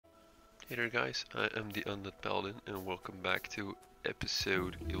Hey there guys, I am the Undead Paladin and welcome back to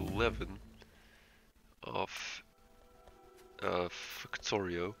episode 11 of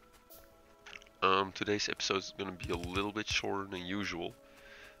Factorio. Today's episode is going to be a little bit shorter than usual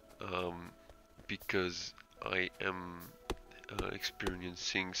because I am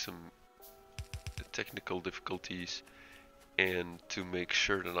experiencing some technical difficulties, and to make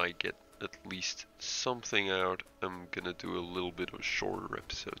sure that I get at least something out, I'm gonna do a little bit of a shorter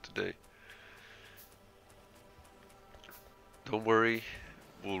episode today. Don't worry,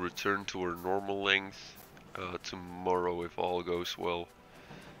 we'll return to our normal length tomorrow if all goes well.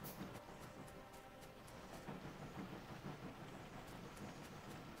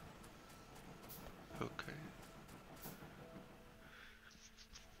 Okay.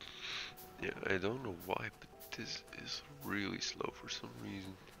 Yeah, I don't know why, but this is really slow for some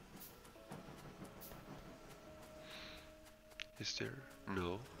reason. Is there?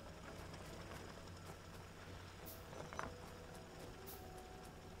 No.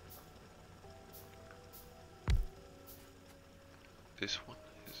 This one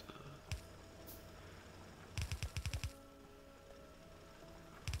is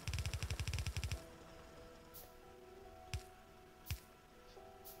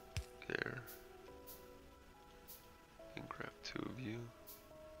there. And grab two of you.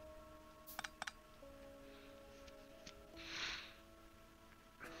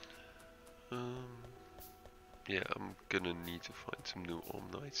 Yeah, I'm gonna need to find some new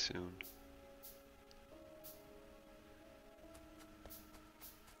Omnite soon.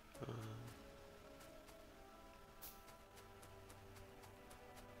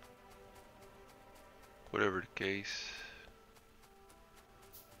 Whatever the case.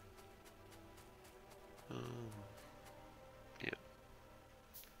 Yeah.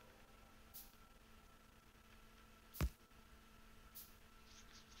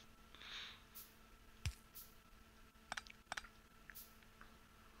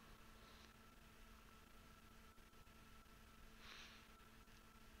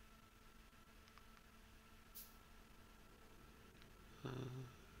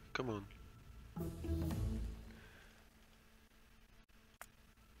 Come on.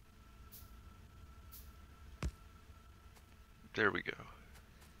 There we go.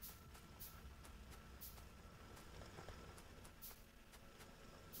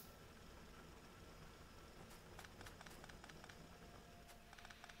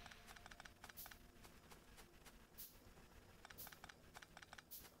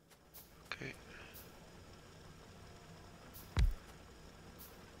 Okay.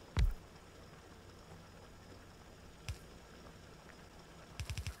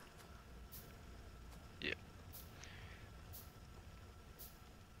 Yeah.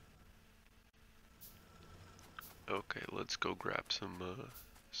 Okay, let's go grab some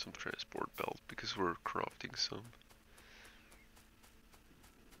transport belt because we're crafting some.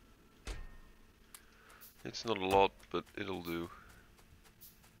 It's not a lot, but it'll do.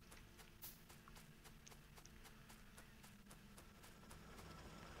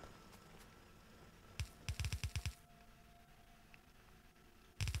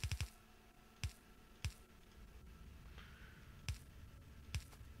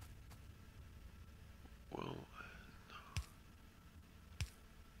 Well,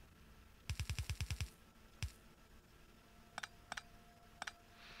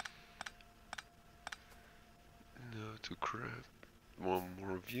 no, to grab one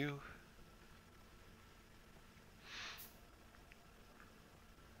more view.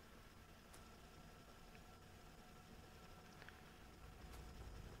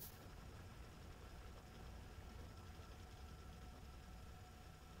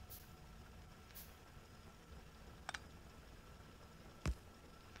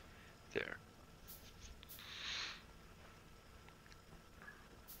 There.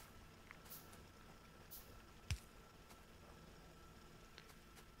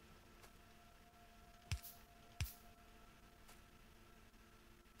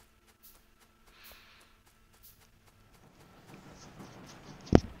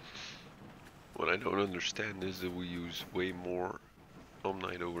 What I don't understand is that we use way more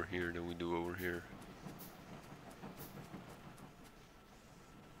Omnite over here than we do over here.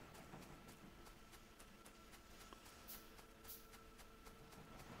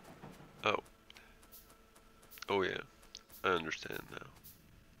 Oh. Oh yeah, I understand now.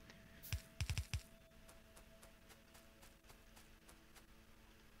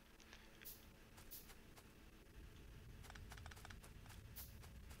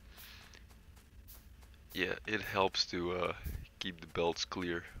 Yeah, it helps to keep the belts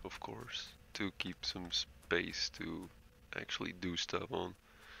clear, of course, to keep some space to actually do stuff on.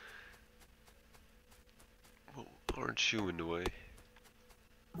 Aren't you in the way?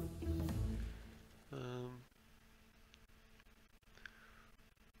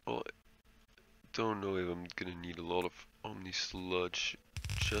 Well, I don't know if I'm gonna need a lot of Omni sludge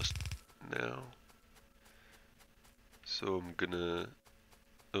just now, so I'm gonna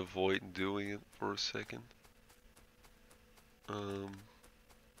avoid doing it for a second.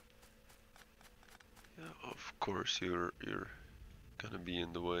 Yeah, of course you're gonna be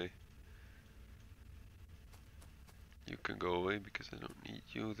in the way. You can go away because I don't need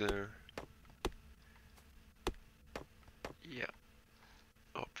you there. Yeah,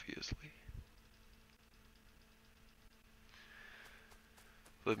 obviously.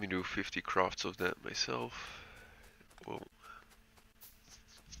 Let me do 50 crafts of that myself. Whoa.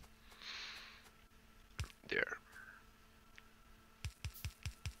 There.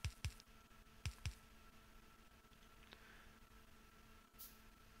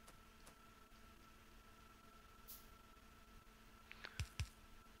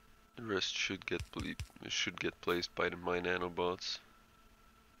 The rest should get placed by my nanobots.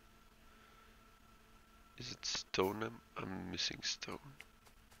 Is it stone? I'm missing stone.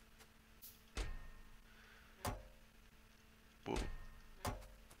 Whoa.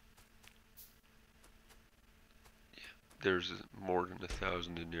 Yeah, there's more than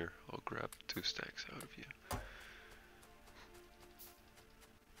 1,000 in there. I'll grab 2 stacks out of you.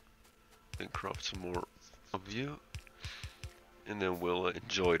 Then craft some more of you. And then we'll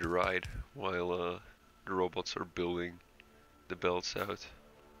enjoy the ride while the robots are building the belts out.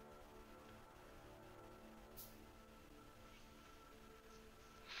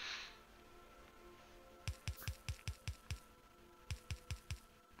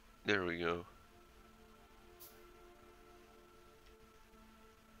 There we go.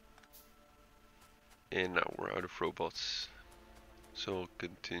 And now we're out of robots, so I'll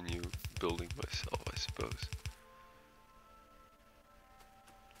continue building myself, I suppose.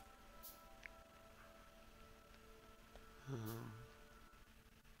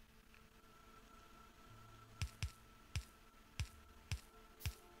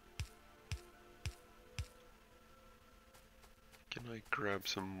 Can I grab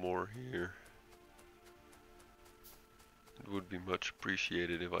some more here? It would be much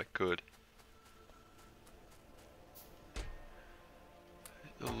appreciated if I could.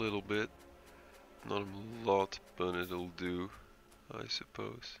 A little bit, not a lot, but it'll do, I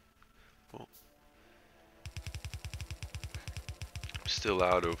suppose. Well, I'm still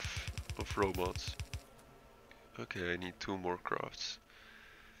out of robots. Okay, I need 2 more crafts.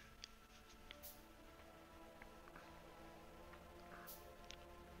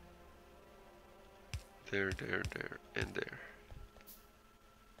 There, and there.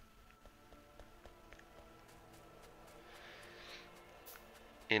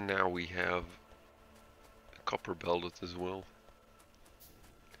 And now we have a copper belted as well.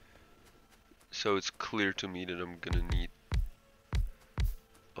 So it's clear to me that I'm gonna need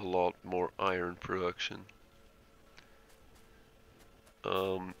a lot more iron production.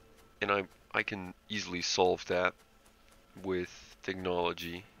 And I can easily solve that with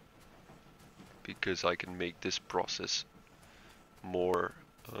technology, because I can make this process more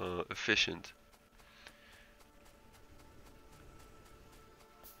efficient.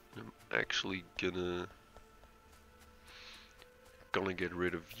 I'm actually gonna get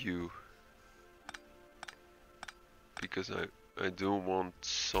rid of you, because I do want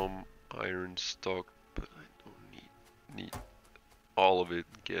some iron stock, but I don't need all of it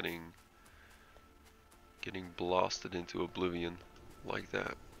getting blasted into oblivion like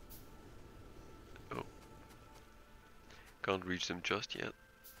that. Oh, can't reach them just yet.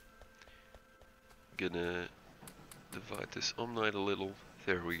 Gonna divide this Omnite a little.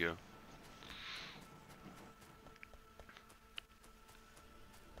 There we go.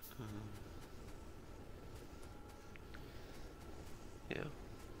 Yeah,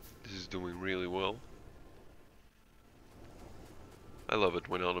 this is doing really well. I love it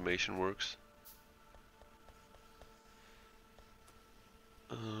when automation works.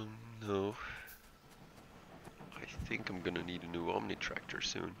 No. I think I'm gonna need a new Omni tractor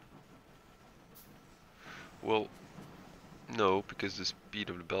soon. Well, no, because the speed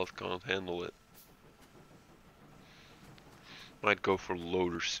of the belt can't handle it. Might go for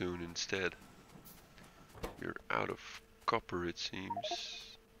loader soon instead. You're out of copper, it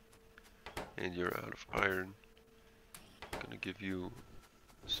seems. And you're out of iron. Gonna give you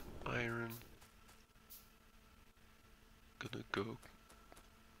some iron. Gonna go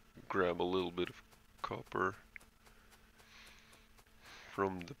grab a little bit of copper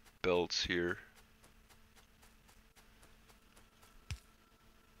from the belts here.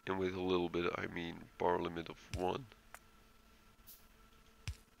 And with a little bit, I mean bar limit of 1.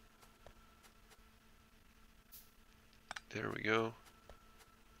 There we go.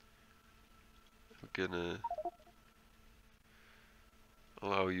 I'm gonna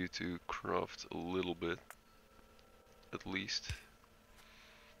allow you to craft a little bit, at least.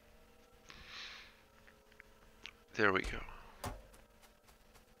 There we go.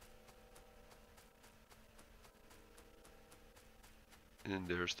 And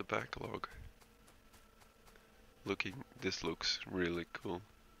there's the backlog. This looks really cool.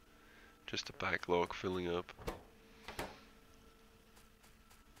 Just a backlog filling up.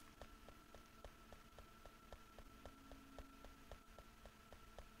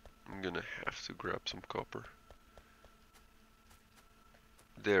 I'm gonna have to grab some copper.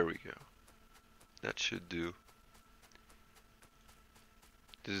 There we go. That should do.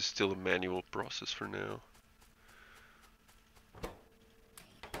 This is still a manual process for now,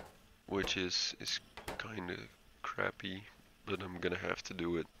 which is kind of crappy, but I'm gonna have to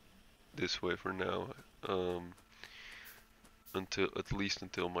do it this way for now, at least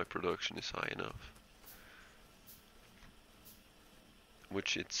until my production is high enough,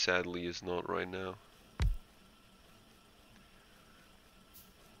 which it sadly is not right now.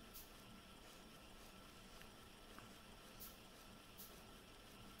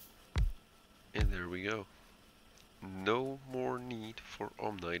 And there we go. No more need for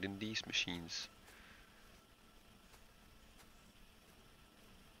Omnite in these machines.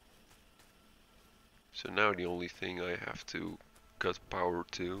 So now the only thing I have to cut power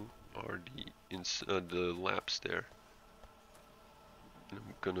to are the labs there. And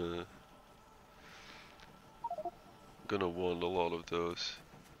I'm gonna want a lot of those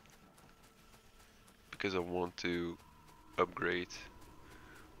because I want to upgrade.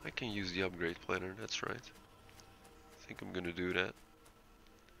 I can use the upgrade planner, that's right. I think I'm gonna do that.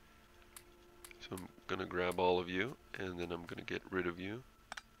 So I'm gonna grab all of you and then I'm gonna get rid of you.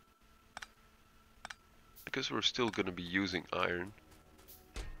 Because we're still gonna be using iron.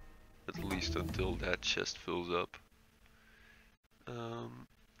 At least until that chest fills up. I'm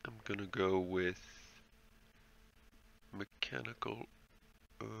gonna go with mechanical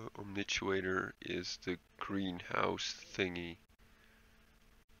Omnisuite is the greenhouse thingy.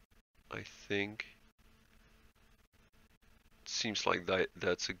 I think it seems like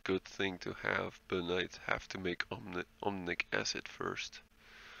that's a good thing to have, but I'd have to make omnic acid first.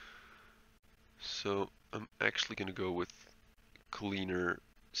 So I'm actually gonna go with cleaner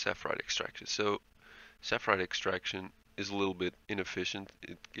sapphire extraction. So sapphire extraction is a little bit inefficient.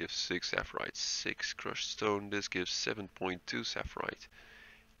 It gives 6 sapphire, 6 crushed stone. This gives 7.2 sapphire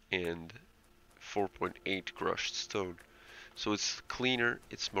and 4.8 crushed stone. So it's cleaner,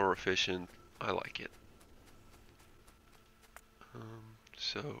 it's more efficient. I like it.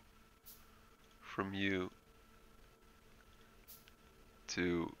 So from you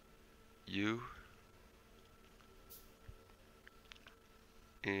to you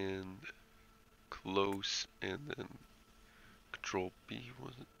and close and then Control B,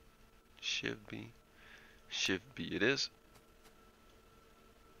 was it? Shift B. Shift B it is.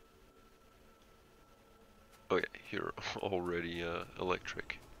 Oh yeah, you're already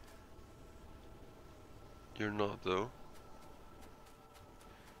electric. You're not though.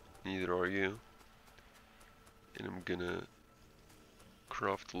 Neither are you. And I'm gonna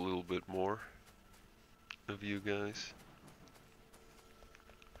craft a little bit more of you guys.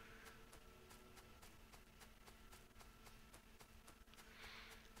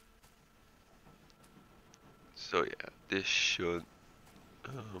 So yeah, this should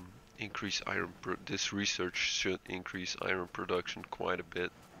increase iron. This research should increase iron production quite a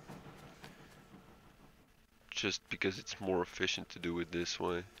bit. Just because it's more efficient to do it this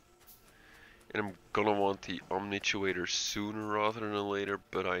way. And I'm gonna want the Omnisuite sooner rather than later,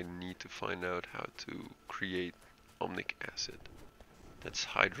 but I need to find out how to create omnic acid. That's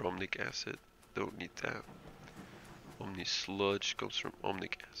hydromnic acid. Don't need that. Omni sludge comes from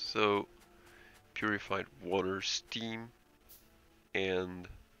omnic acid. So purified water, steam, and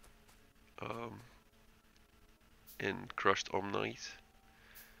crushed omnite.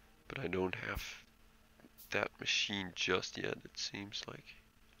 But I don't have that machine just yet, it seems like.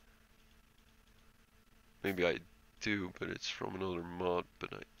 Maybe I do, but it's from another mod,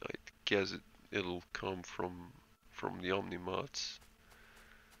 but I guess it'll come from the Omni mods.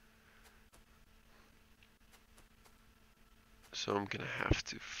 So I'm gonna have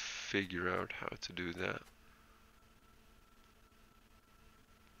to figure out how to do that.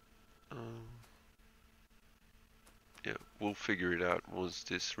 Yeah, we'll figure it out once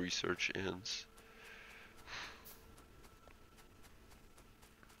this research ends.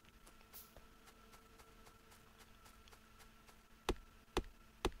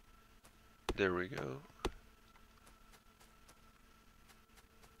 There we go.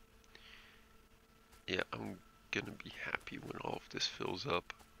 Yeah, I'm gonna be happy when all of this fills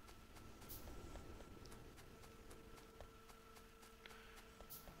up.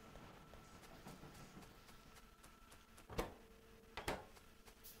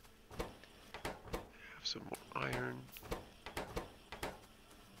 Have some more iron.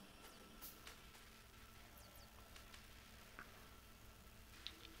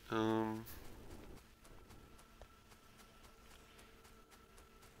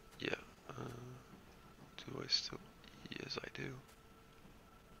 Yeah, do I still? Yes, I do.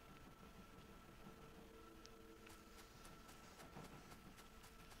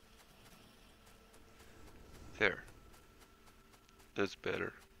 There. That's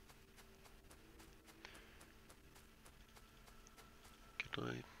better. Can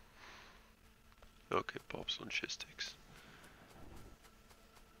I? Okay, pops on sticks.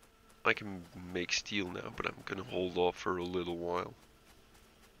 I can make steel now, but I'm gonna hold off for a little while.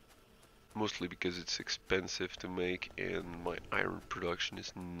 Mostly because it's expensive to make and my iron production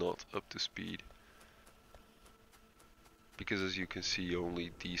is not up to speed. Because as you can see,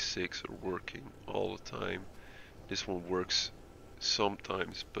 only these 6 are working all the time. This one works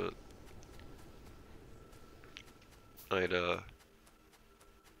sometimes, but I'd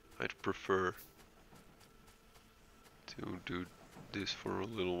prefer to do this for a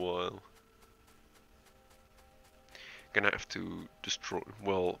little while. Gonna have to destroy,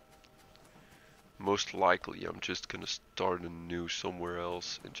 well, most likely I'm just gonna start anew somewhere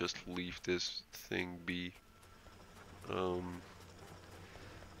else and just leave this thing be.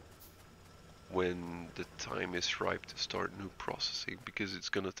 When the time is ripe to start new processing, because it's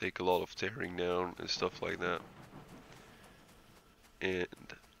gonna take a lot of tearing down and stuff like that. And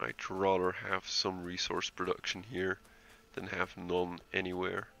I'd rather have some resource production here than have none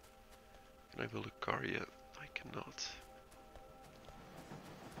anywhere. Can I build a car yet? I cannot.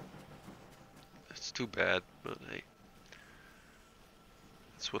 That's too bad, but hey.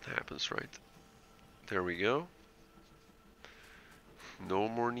 That's what happens, right? There we go. No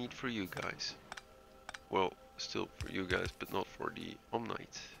more need for you guys. Well, still for you guys, but not for the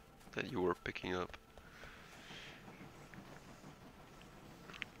Omnite that you were picking up.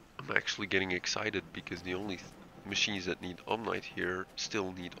 I'm actually getting excited because the only machines that need Omnite here,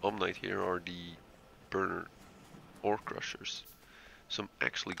 still need Omnite here, are the burner ore crushers. So I'm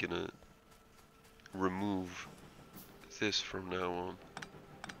actually gonna remove this from now on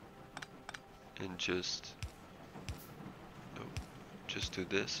and just do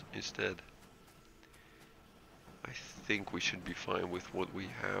this instead. I think we should be fine with what we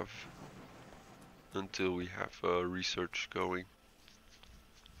have until we have research going.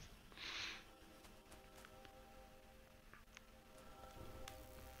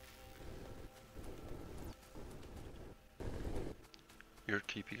 You're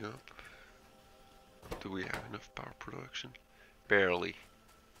keeping up. Do we have enough power production? Barely.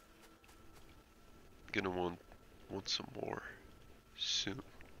 Gonna want some more soon.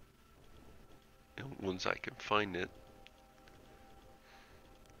 And once I can find it.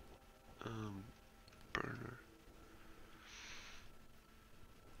 Burner.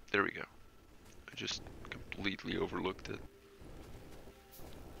 There we go. I just completely overlooked it.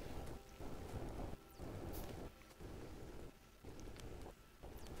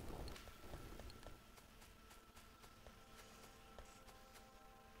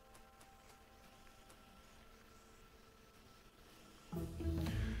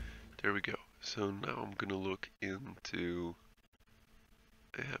 There we go. So now I'm gonna look into.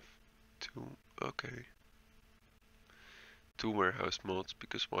 I have okay, 2 warehouse mods,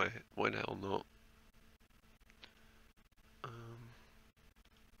 because why the hell not?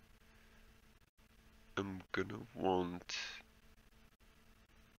 I'm gonna want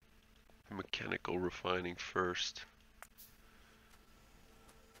mechanical refining first.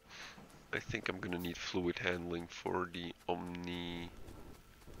 I think I'm gonna need fluid handling for the Omni,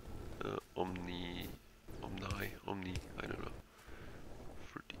 I don't know.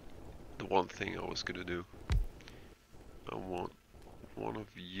 For the one thing I was gonna do. I want one of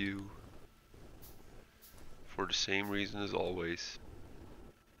you for the same reason as always.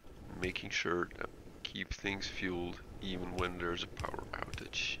 Making sure that keep things fueled even when there's a power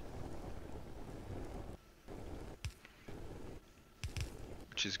outage.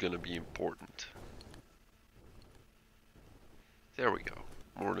 Which is gonna be important. There we go.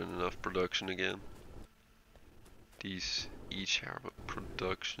 More than enough production again. These each have a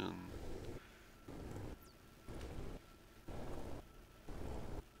production.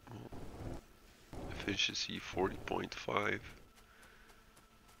 Efficiency 40.5.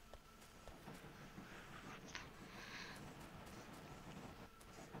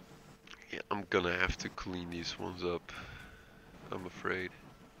 gonna have to clean these ones up, I'm afraid.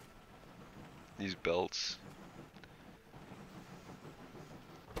 These belts.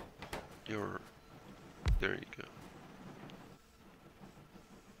 There you go.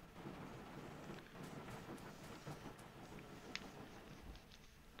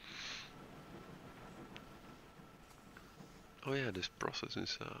 Oh yeah, this process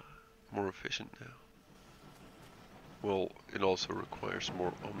is more efficient now. Well, it also requires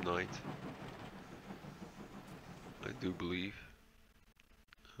more Omnite, I do believe.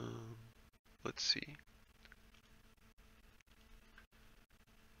 Let's see.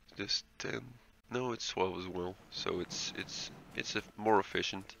 Is this 10? No, it's 12 as well. So it's more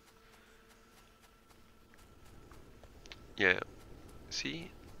efficient. Yeah. See,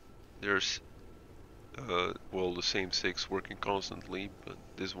 there's well, the same 6 working constantly, but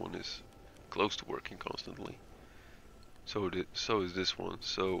this one is close to working constantly. So is this one.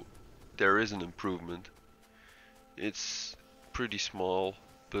 So there is an improvement. It's pretty small,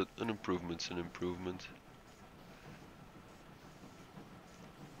 but an improvement's an improvement.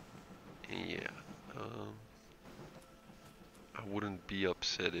 Yeah. I wouldn't be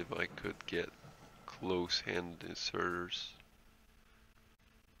upset if I could get close-handed inserters.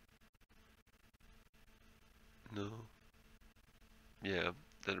 No. Yeah,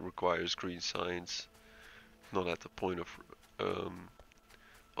 that requires green signs. Not at the point of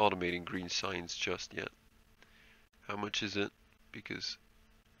automating green signs just yet. How much is it? Because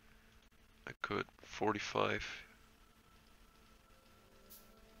I could 45.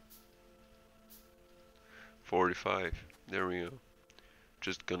 45. There we go.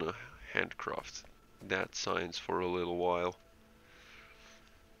 Just gonna handcraft that signs for a little while.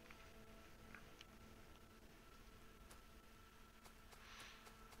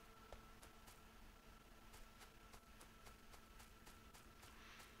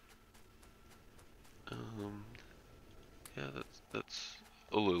 Yeah, that's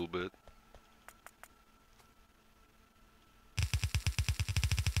a little bit.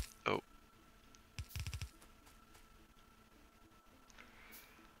 Oh.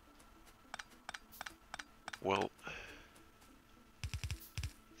 Well,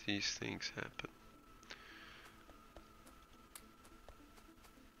 these things happen.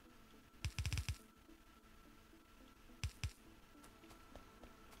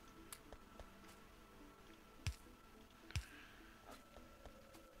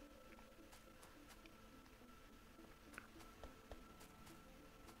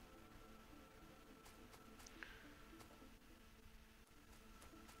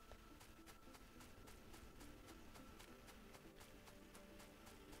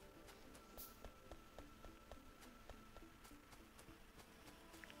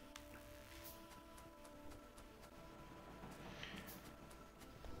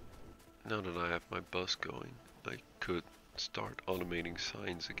 Now that I have my bus going, I could start automating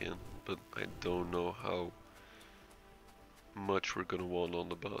signs again, but I don't know how much we're gonna want on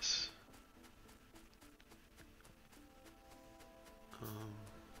the bus.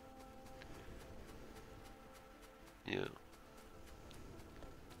 Yeah.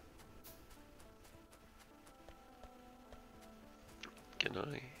 Can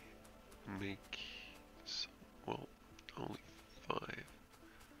I make some, well, only 5.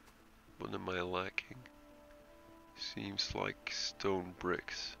 What am I lacking? Seems like stone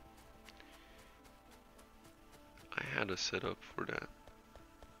bricks. I had a setup for that.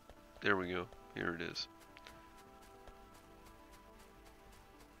 There we go. Here it is.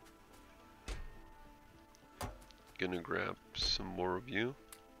 Gonna grab some more of you.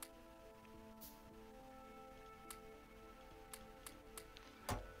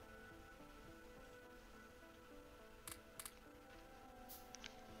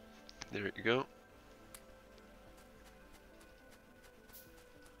 There you go.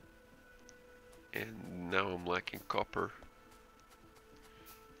 And now I'm lacking copper.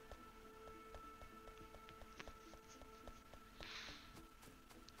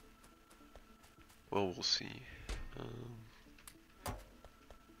 Well, we'll see.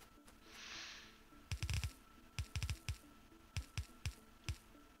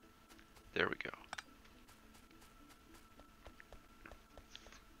 There we go.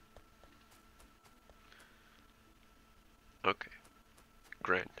 Okay.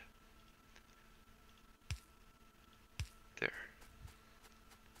 Grand. There.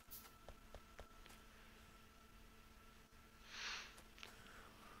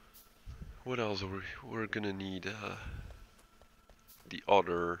 What else are we're gonna need the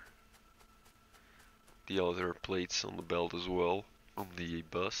other plates on the belt as well, on the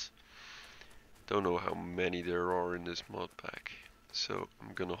bus. Don't know how many there are in this mod pack, so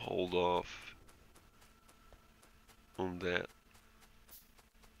I'm gonna hold off on that.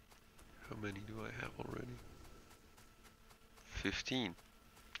 How many do I have already? 15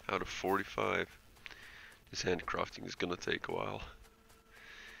 out of 45. This handcrafting is gonna take a while.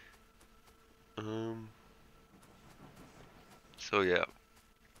 So yeah.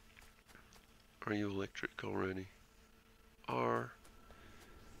 Are you electric already? Are.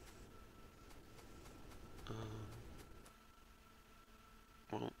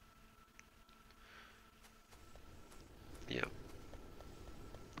 Well. Yeah.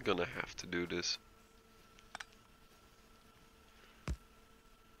 I'm gonna have to do this.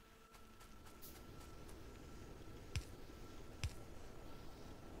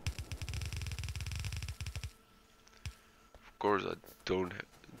 Of course I don't have,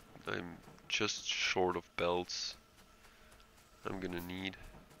 I'm just short of belts I'm gonna need,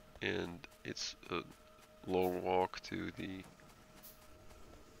 and it's a long walk to the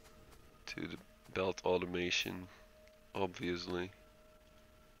belt automation, obviously.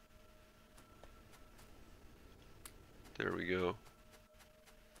 There we go.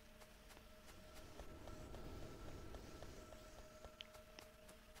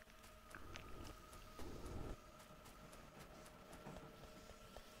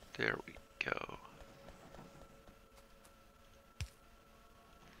 There we go.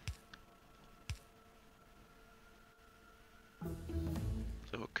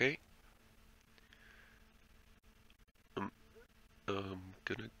 Okay. I'm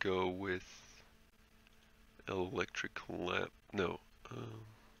gonna go with electric lamp. No, gonna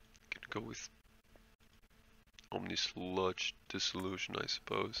go with Omnisludge dissolution, I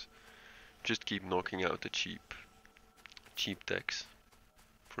suppose. Just keep knocking out the cheap decks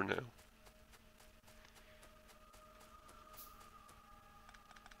for now.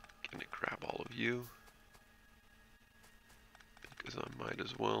 Gonna grab all of you because I might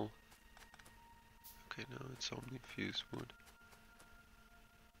as well. Okay, no, it's Omnifused wood.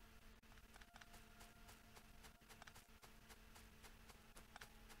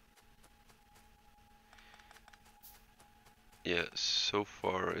 Yeah, so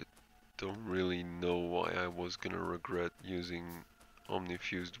far I don't really know why I was gonna regret using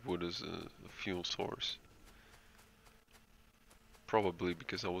Omnifused wood as a fuel source. Probably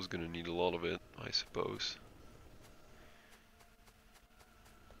because I was gonna need a lot of it, I suppose.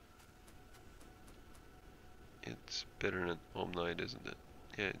 It's better than Omnite, isn't it?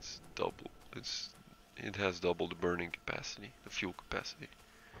 Yeah, it's double. It has double the burning capacity, the fuel capacity.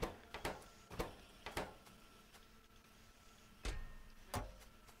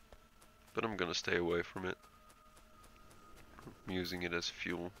 But I'm gonna stay away from it. I'm using it as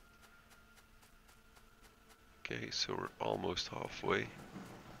fuel. Okay, so we're almost halfway.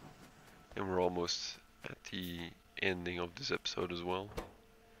 And we're almost at the ending of this episode as well.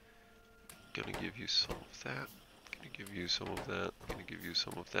 Gonna give you some of that. Gonna give you some of that. Gonna give you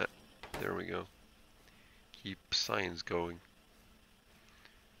some of that. There we go. Keep science going.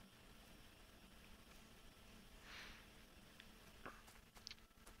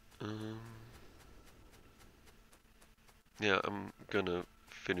 Yeah, I'm gonna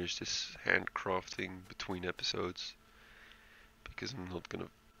finish this handcrafting between episodes because I'm not gonna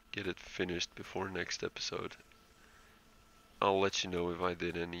get it finished before next episode. I'll let you know if I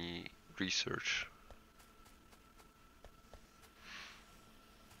did any research.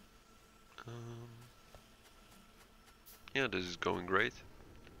 Yeah, this is going great.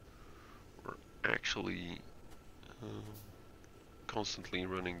 We're actually constantly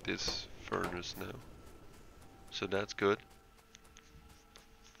running this furnace now, so that's good.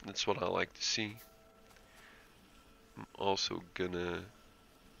 That's what I like to see. I'm also gonna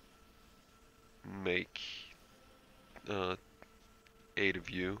make 8 of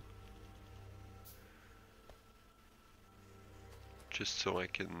you, just so I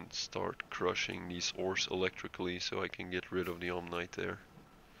can start crushing these ores electrically, so I can get rid of the Omnite there.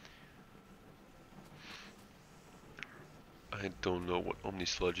 I don't know what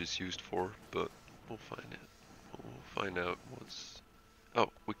Omnisludge is used for, but we'll find it. We'll find out what's... Oh,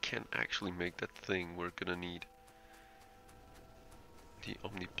 we can actually make that thing we're gonna need. The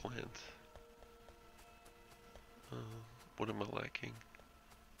Omni plant. What am I lacking?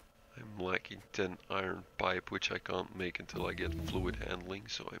 I'm lacking 10 iron pipe, which I can't make until I get fluid handling,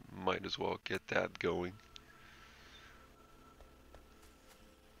 so I might as well get that going.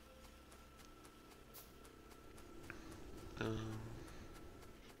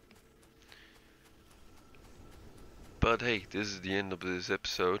 But hey, this is the end of this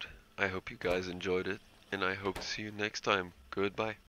episode. I hope you guys enjoyed it, and I hope to see you next time. Goodbye.